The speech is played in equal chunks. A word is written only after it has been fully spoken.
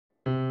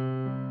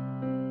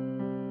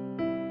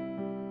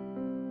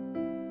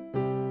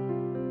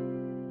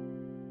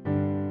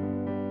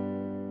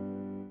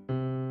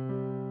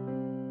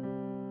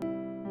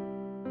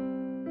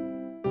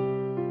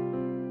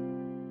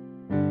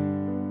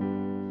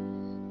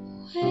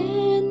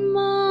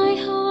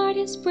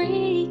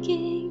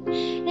breaking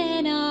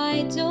and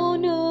I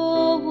don't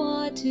know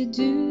what to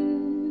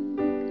do,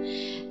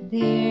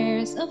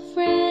 there's a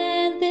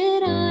friend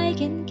that I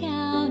can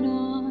count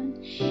on.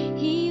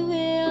 He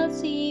will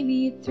see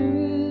me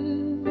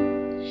through.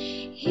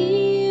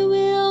 He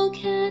will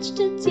catch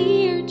the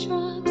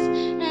teardrops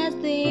as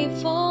they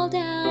fall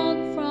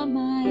down from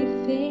my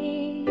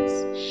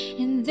face,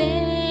 and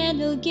then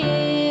he'll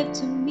give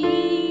to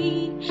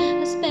me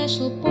a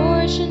special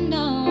portion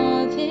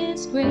of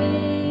his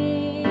grace.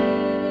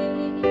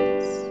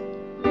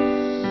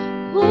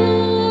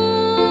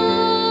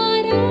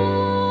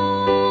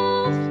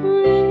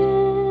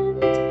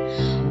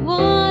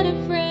 What a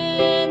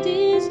friend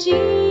is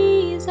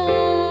Jesus.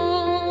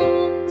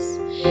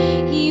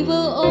 He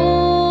will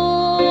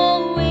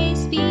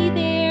always be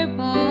there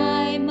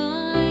by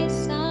my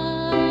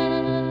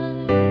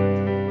side.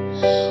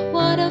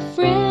 What a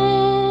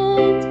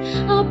friend,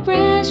 a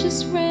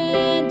precious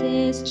friend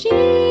is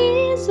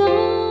Jesus.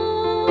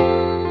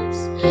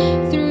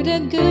 Through the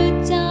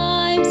good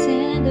times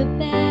and the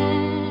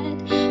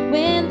bad,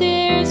 when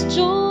there's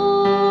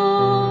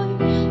joy,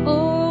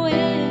 oh,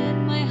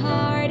 when my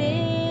heart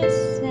is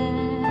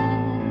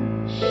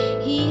sad,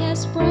 He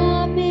has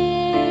promised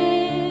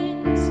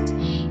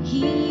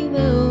He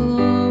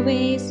will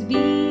always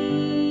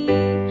be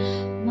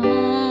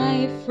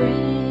my friend.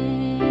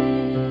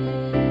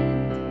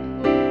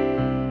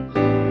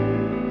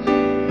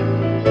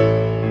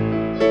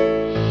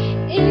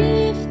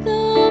 If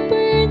the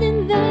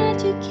burden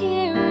that you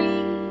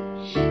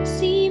carry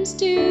seems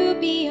to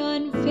be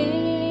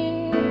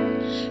unfair,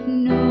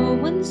 no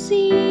one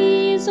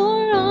sees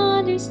or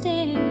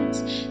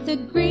understands the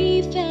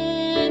grief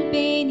and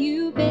pain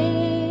you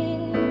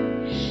bear,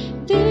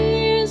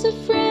 there's a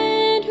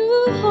friend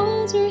who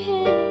holds your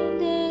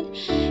hand and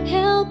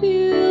help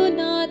you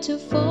not to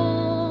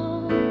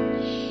fall.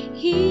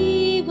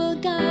 He will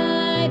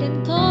guide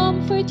and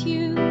comfort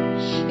you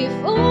if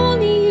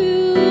only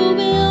you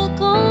will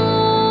call.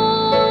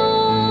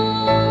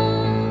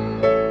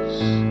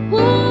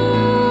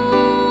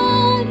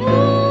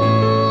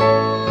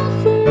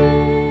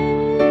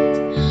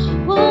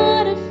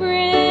 What a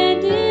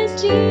friend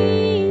is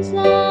Jesus.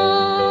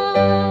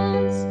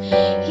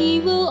 He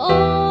will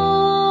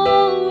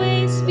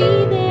always be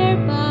there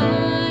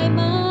by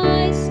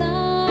my side.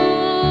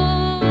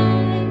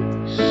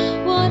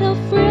 What a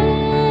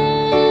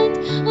friend,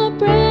 a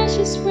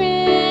precious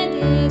friend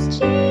is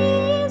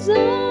Jesus.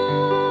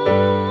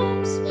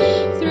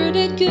 Through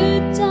the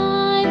good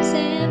times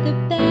and the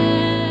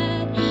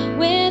bad,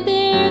 when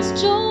there's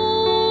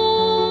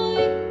joy,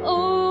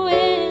 oh,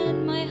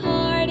 when my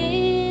heart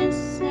is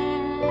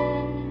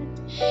sad,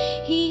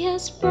 He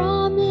has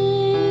promised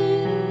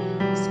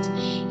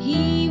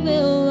He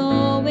will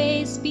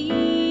always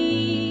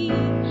be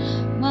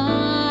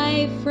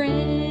my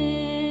friend.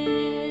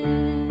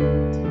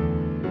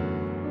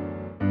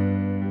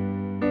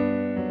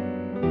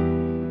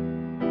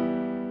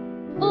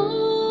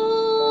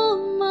 All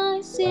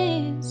my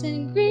sins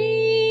and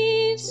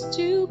griefs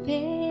to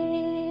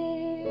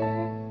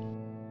bear,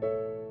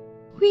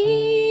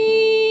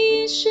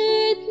 we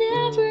should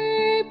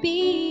never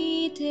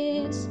be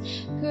discouraged.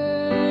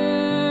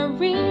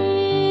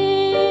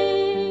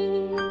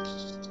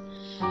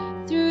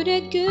 Through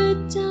the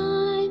good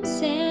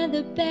times and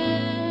the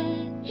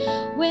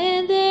bad,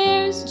 when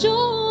there's joy,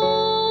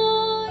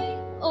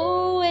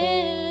 oh,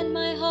 when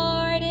my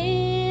heart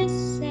is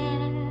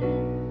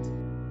sad,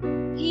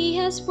 He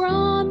has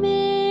promised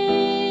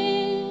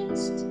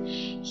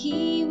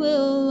He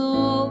will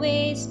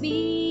always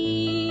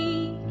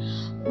be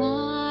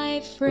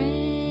my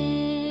friend.